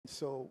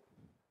So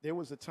there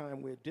was a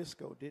time where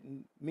disco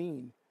didn't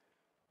mean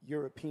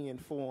European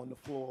four on the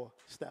floor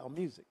style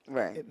music.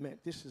 Right. It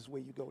meant this is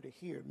where you go to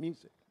hear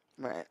music.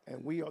 Right.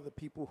 And we are the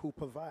people who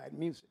provide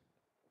music.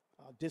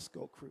 A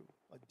disco crew,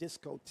 a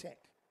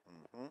discotheque,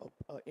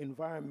 an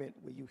environment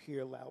where you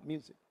hear loud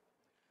music.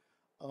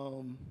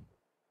 And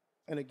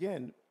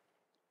again,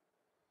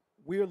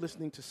 we're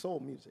listening to soul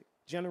music,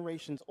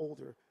 generations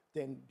older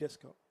than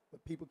disco.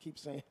 But people keep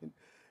saying,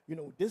 you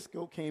know,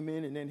 disco came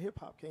in and then hip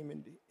hop came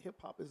in. Hip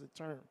hop is a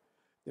term.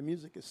 The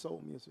music is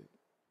soul music.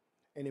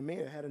 And it may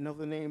have had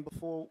another name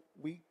before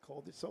we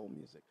called it soul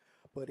music.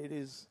 But it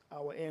is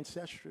our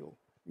ancestral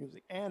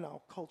music and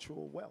our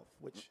cultural wealth,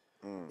 which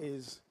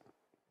is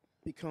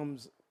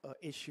becomes an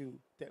issue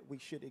that we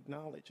should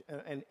acknowledge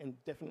and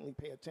definitely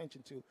pay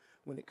attention to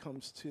when it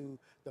comes to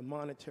the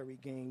monetary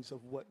gains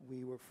of what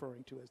we're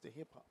referring to as the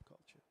hip-hop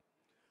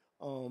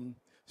culture.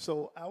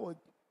 So our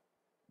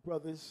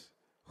brothers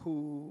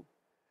who,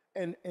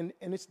 and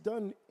it's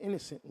done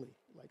innocently.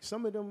 Like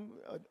some of them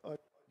are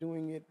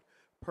doing it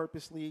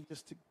purposely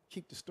just to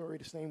keep the story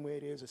the same way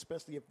it is,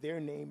 especially if their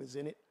name is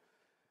in it.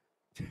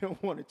 They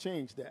don't want to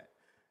change that,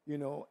 you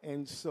know,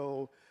 and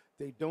so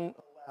they don't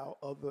allow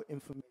other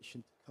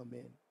information to come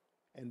in,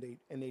 and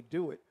they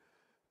do it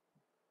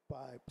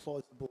by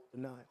plausible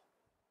denial.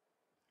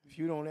 If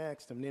you don't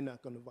ask them, they're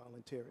not going to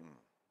volunteer it.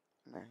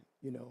 Right.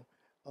 You know,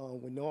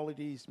 when all of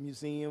these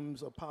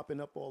museums are popping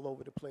up all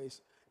over the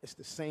place, it's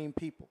the same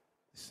people,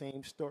 the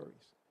same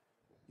stories,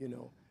 you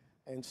know.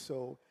 And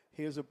so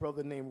here's a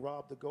brother named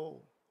Rob the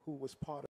Gold, who was part of